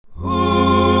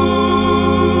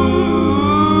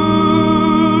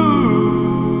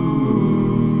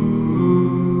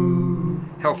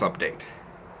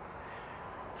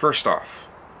First off,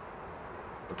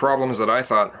 the problems that I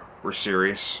thought were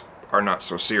serious are not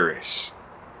so serious.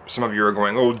 Some of you are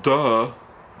going, oh, duh.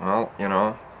 Well, you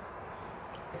know,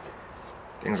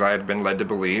 things I had been led to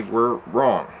believe were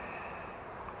wrong.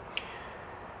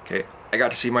 Okay, I got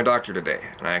to see my doctor today,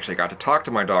 and I actually got to talk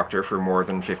to my doctor for more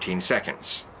than 15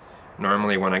 seconds.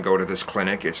 Normally when I go to this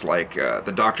clinic, it's like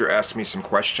the doctor asks me some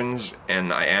questions,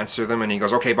 and I answer them, and he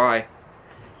goes, okay, bye.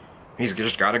 He's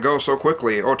just got to go so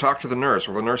quickly. Oh, talk to the nurse.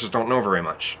 Well, the nurses don't know very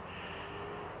much.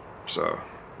 So,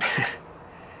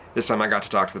 this time I got to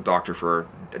talk to the doctor for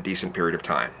a decent period of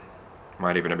time.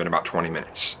 Might even have been about 20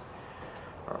 minutes.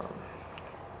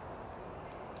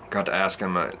 Got to ask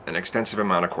him an extensive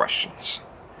amount of questions.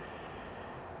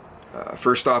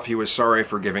 First off, he was sorry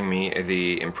for giving me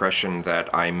the impression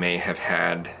that I may have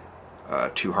had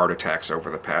 2 heart attacks over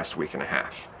the past week and a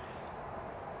half.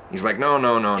 He's like, no.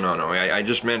 I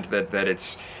just meant that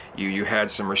it's you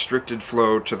had some restricted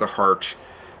flow to the heart.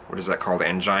 What is that called?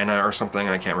 Angina or something?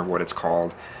 I can't remember what it's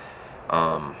called.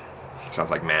 Sounds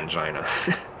like mangina.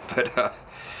 But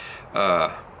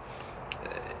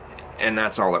and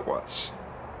that's all it was.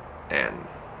 And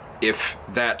if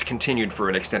that continued for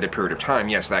an extended period of time,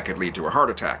 yes, that could lead to a heart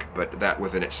attack, but that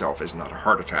within itself is not a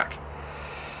heart attack.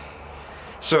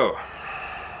 So,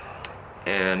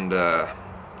 and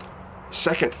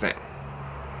second thing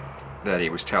that he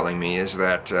was telling me is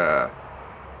that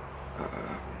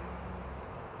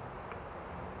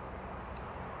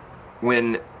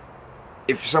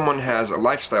if someone has a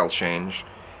lifestyle change,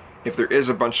 if there is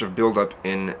a bunch of buildup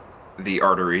in the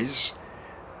arteries,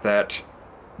 that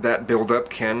buildup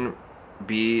can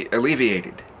be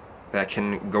alleviated, that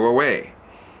can go away,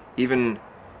 even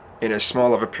in as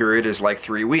small of a period as like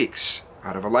 3 weeks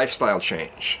out of a lifestyle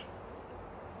change.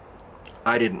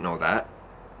 I didn't know that.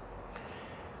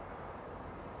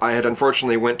 I had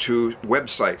unfortunately went to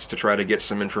websites to try to get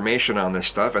some information on this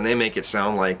stuff, and they make it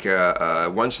sound like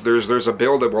once there's a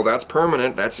buildup, well, that's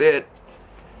permanent, that's it.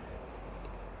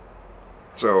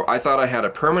 So I thought I had a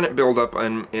permanent buildup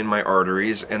in my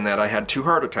arteries and that I had 2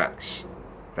 heart attacks.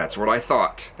 That's what I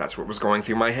thought. That's what was going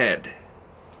through my head.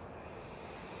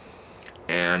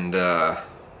 And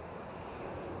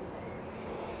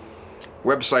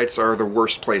websites are the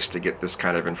worst place to get this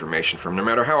kind of information from, no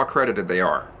matter how accredited they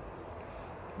are.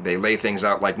 They lay things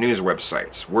out like news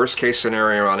websites. Worst case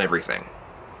scenario on everything.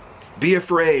 Be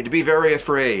afraid, be very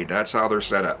afraid. That's how they're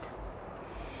set up.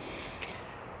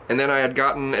 And then I had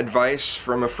gotten advice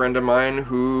from a friend of mine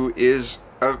who is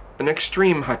an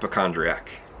extreme hypochondriac.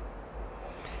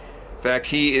 In fact,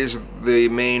 he is the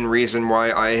main reason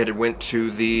why I had went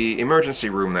to the emergency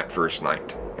room that first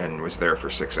night and was there for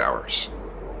 6 hours.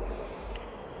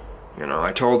 You know,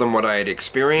 I told him what I had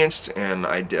experienced, and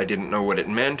I didn't know what it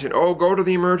meant, and, oh, go to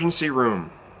the emergency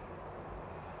room.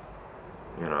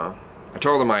 You know, I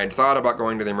told him I had thought about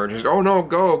going to the emergency room. Oh, no,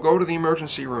 go to the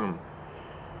emergency room.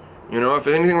 You know, if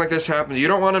anything like this happens, you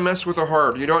don't want to mess with the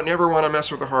heart. You don't never want to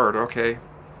mess with the heart, okay?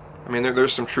 I mean,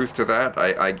 there's some truth to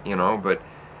that, you know, but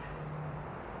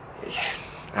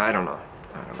I don't know.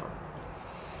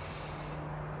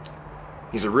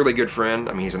 He's a really good friend.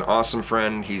 I mean, he's an awesome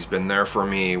friend. He's been there for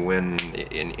me when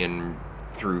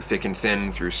through thick and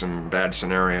thin, through some bad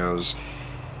scenarios.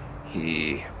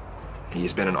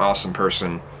 He's been an awesome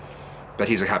person, but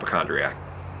he's a hypochondriac,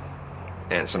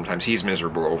 and sometimes he's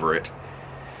miserable over it.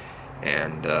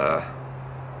 And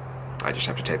I just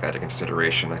have to take that into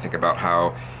consideration. I think about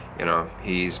how, you know,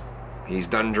 he's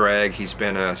done drag. He's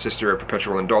been a Sister of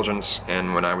Perpetual Indulgence,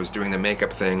 and when I was doing the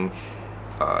makeup thing,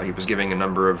 he was giving a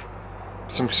number of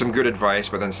some good advice,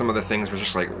 but then some of the things was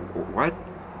just like, what?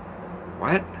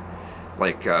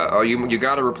 Like, oh, you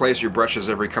got to replace your brushes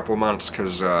every couple months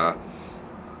because you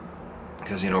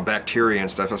know, bacteria and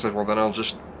stuff. I said, well, then I'll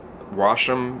just wash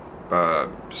them,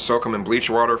 soak them in bleach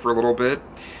water for a little bit,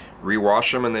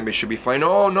 rewash them, and they should be fine.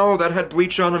 Oh no, that had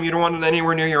bleach on them. You don't want it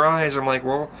anywhere near your eyes. I'm like,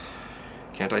 well,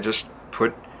 can't I just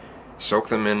soak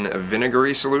them in a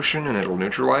vinegary solution and it'll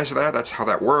neutralize that? That's how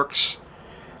that works.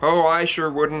 Oh, I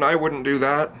sure wouldn't. I wouldn't do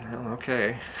that. Well,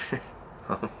 okay.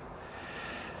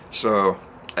 So,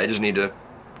 I just need to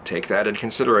take that into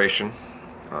consideration.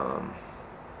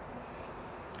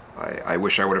 I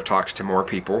wish I would have talked to more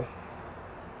people.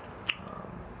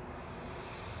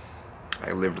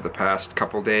 I lived the past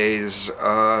couple days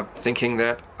thinking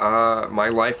that my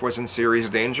life was in serious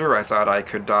danger. I thought I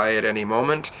could die at any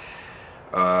moment.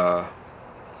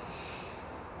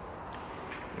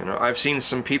 You know, I've seen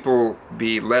some people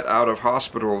be let out of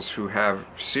hospitals who have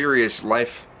serious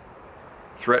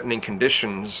life-threatening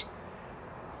conditions,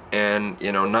 and,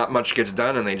 you know, not much gets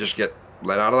done and they just get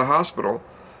let out of the hospital.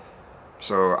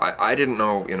 So I didn't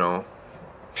know, you know,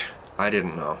 I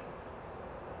didn't know.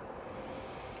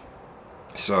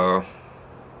 So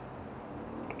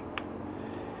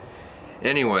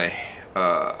anyway,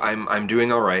 I'm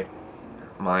doing all right.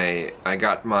 I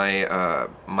got my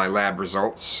my lab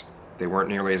results. They weren't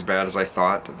nearly as bad as I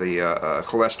thought. The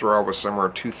cholesterol was somewhere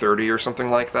 230 or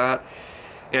something like that,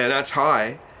 and that's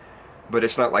high, but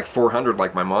it's not like 400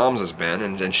 like my mom's has been,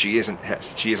 and she isn't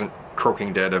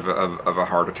croaking dead of a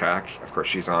heart attack. Of course,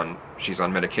 she's on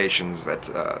medications that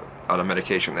on a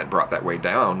medication that brought that way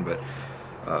down, but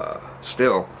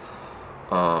still.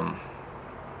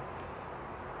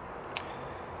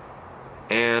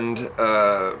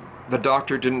 The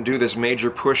doctor didn't do this major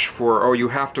push for, oh, you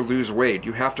have to lose weight,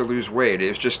 you have to lose weight.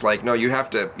 It's just like, no, you have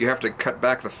to cut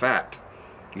back the fat.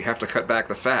 You have to cut back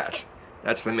the fat.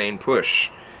 That's the main push.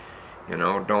 You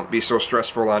know, don't be so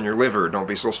stressful on your liver, don't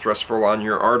be so stressful on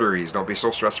your arteries, don't be so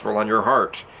stressful on your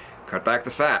heart. Cut back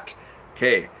the fat.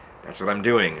 Okay, that's what I'm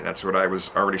doing. That's what I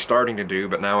was already starting to do,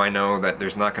 but now I know that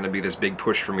there's not going to be this big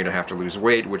push for me to have to lose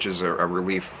weight, which is a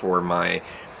relief for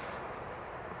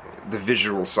the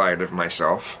visual side of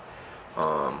myself.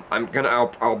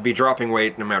 I'll be dropping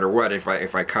weight no matter what if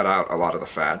I cut out a lot of the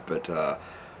fat, but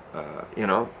you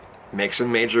know, make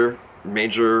some major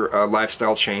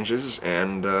lifestyle changes,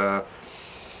 and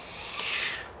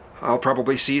I'll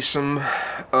probably see some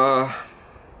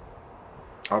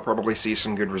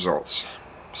good results.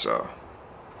 So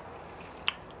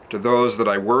to those that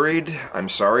I worried, I'm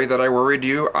sorry that I worried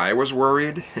you. I was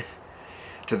worried.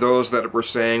 To those that were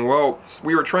saying, well,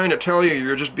 we were trying to tell you,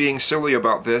 you're just being silly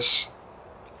about this.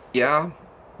 Yeah,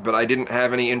 but I didn't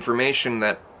have any information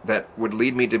that would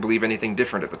lead me to believe anything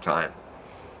different at the time.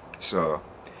 So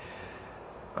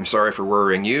I'm sorry for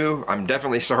worrying you. I'm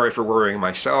definitely sorry for worrying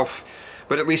myself.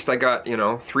 But at least I got, you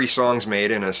know, 3 songs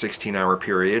made in a 16-hour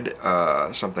period,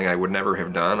 something I would never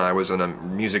have done. I was in a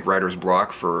music writer's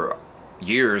block for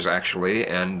years, actually,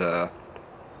 and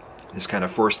this kind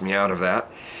of forced me out of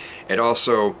that. It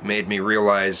also made me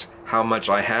realize how much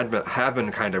I have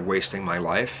been kind of wasting my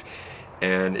life,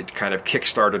 and it kind of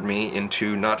kick-started me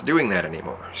into not doing that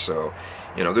anymore. So,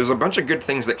 you know, there's a bunch of good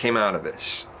things that came out of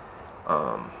this.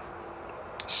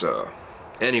 So,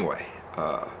 anyway,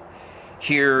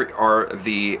 here are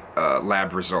the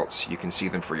lab results. You can see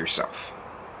them for yourself.